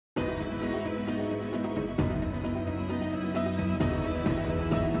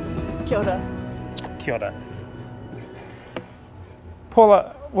Kia ora. Kia ora.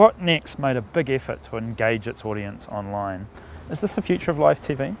 Paula, What Next made a big effort to engage its audience online. Is this the future of live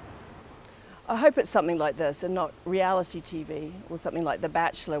TV? I hope it's something like this and not reality TV or something like The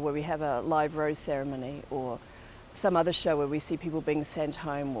Bachelor where we have a live rose ceremony, or some other show where we see people being sent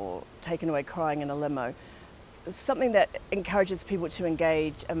home or taken away crying in a limo. Something that encourages people to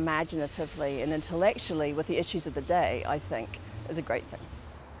engage imaginatively and intellectually with the issues of the day, I think, is a great thing.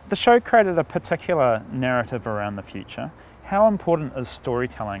 The show created a particular narrative around the future. How important is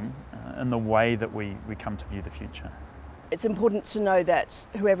storytelling in the way that we come to view the future? It's important to know that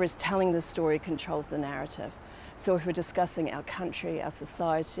whoever is telling the story controls the narrative. So if we're discussing our country, our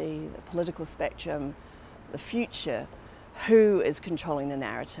society, the political spectrum, the future, who is controlling the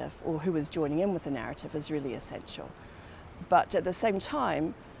narrative or who is joining in with the narrative is really essential. But at the same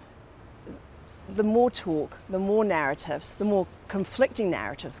time, the more talk, the more narratives, the more conflicting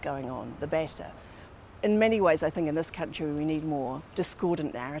narratives going on, the better. In many ways, I think in this country we need more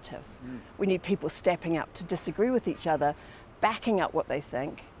discordant narratives. We need people stepping up to disagree with each other, backing up what they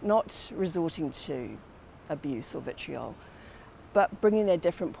think, not resorting to abuse or vitriol, but bringing their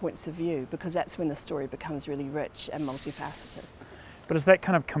different points of view, because that's when the story becomes really rich and multifaceted. But is that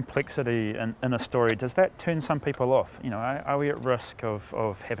kind of complexity in a story, does that turn some people off? You know, are we at risk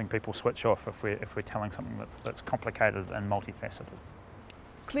of having people switch off if we're telling something that's complicated and multifaceted?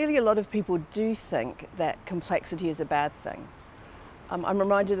 Clearly a lot of people do think that complexity is a bad thing. I'm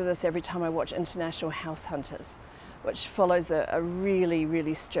reminded of this every time I watch International House Hunters, which follows a really,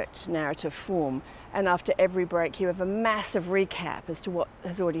 really strict narrative form. And after every break you have a massive recap as to what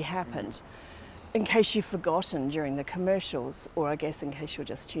has already happened, in case you've forgotten during the commercials, or I guess in case you're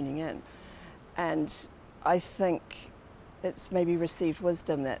just tuning in. And I think it's maybe received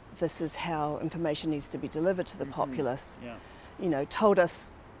wisdom that this is how information needs to be delivered to the populace. Yeah. You know, told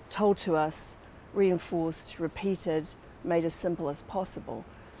to us, reinforced, repeated, made as simple as possible.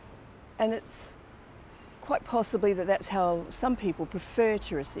 And it's quite possibly that that's how some people prefer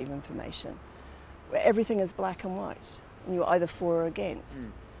to receive information, where everything is black and white, and you're either for or against.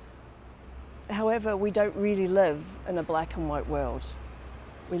 However, we don't really live in a black and white world.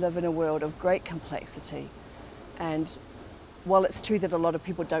 We live in a world of great complexity, and while it's true that a lot of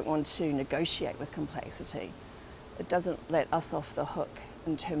people don't want to negotiate with complexity, it doesn't let us off the hook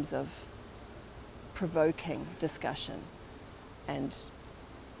in terms of provoking discussion and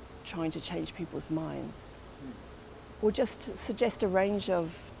trying to change people's minds, or just suggest a range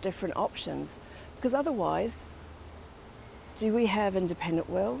of different options. Because otherwise, do we have independent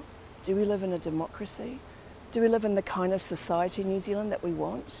will? Do we live in a democracy? Do we live in the kind of society in New Zealand that we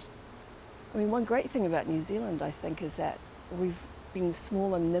want? I mean, one great thing about New Zealand, I think, is that we've been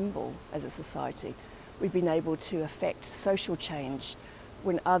small and nimble as a society. We've been able to affect social change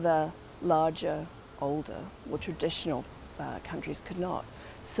when other larger, older, more traditional countries could not.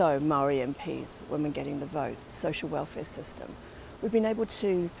 So Maori MPs, women getting the vote, social welfare system. We've been able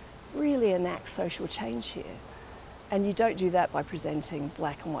to really enact social change here. And you don't do that by presenting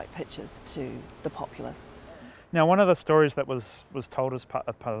black and white pictures to the populace. Now, one of the stories that was told as part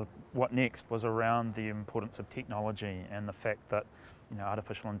of What Next was around the importance of technology and the fact that, you know,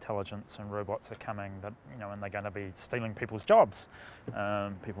 artificial intelligence and robots are coming, that, you know, and they're going to be stealing people's jobs.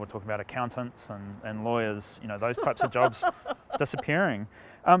 People were talking about accountants and lawyers, you know, those types of jobs disappearing.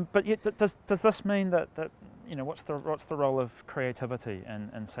 But yet, does this mean that you know, what's the role of creativity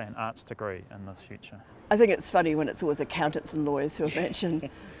and say an arts degree in this future? I think it's funny when it's always accountants and lawyers who are mentioned,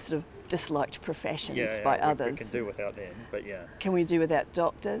 sort of disliked professions by others. We can do without them, but yeah. Can we do without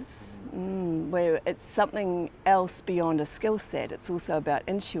doctors? Where it's something else beyond a skill set. It's also about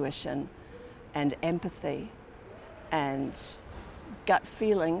intuition and empathy and gut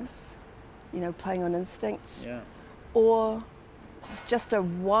feelings, you know, playing on instinct. Yeah. Or just a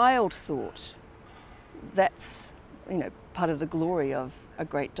wild thought. That's, you know, part of the glory of a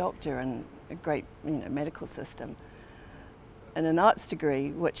great doctor and a great, you know, medical system. And an arts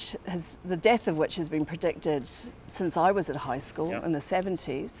degree, which has, the death of which has been predicted since I was at high school in the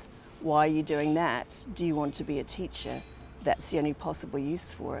 70s. Why are you doing that? Do you want to be a teacher? That's the only possible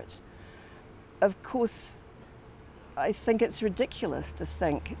use for it. Of course, I think it's ridiculous to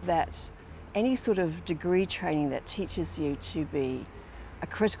think that any sort of degree training that teaches you to be a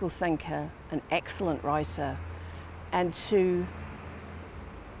critical thinker, an excellent writer, and to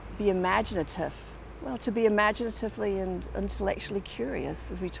be imaginative. Well, to be imaginatively and intellectually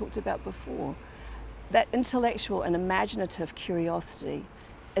curious, as we talked about before. That intellectual and imaginative curiosity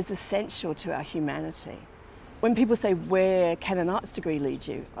is essential to our humanity. When people say, where can an arts degree lead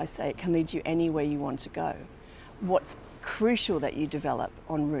you? I say it can lead you anywhere you want to go. what's crucial that you develop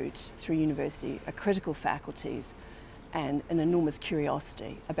en route through university are critical faculties and an enormous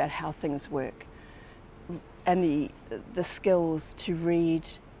curiosity about how things work, and the skills to read,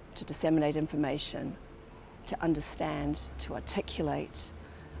 to disseminate information, to understand, to articulate.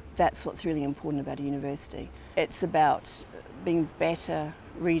 That's what's really important about a university. It's about being better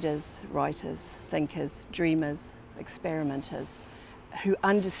readers, writers, thinkers, dreamers, experimenters, who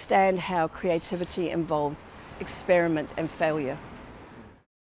understand how creativity involves experiment and failure.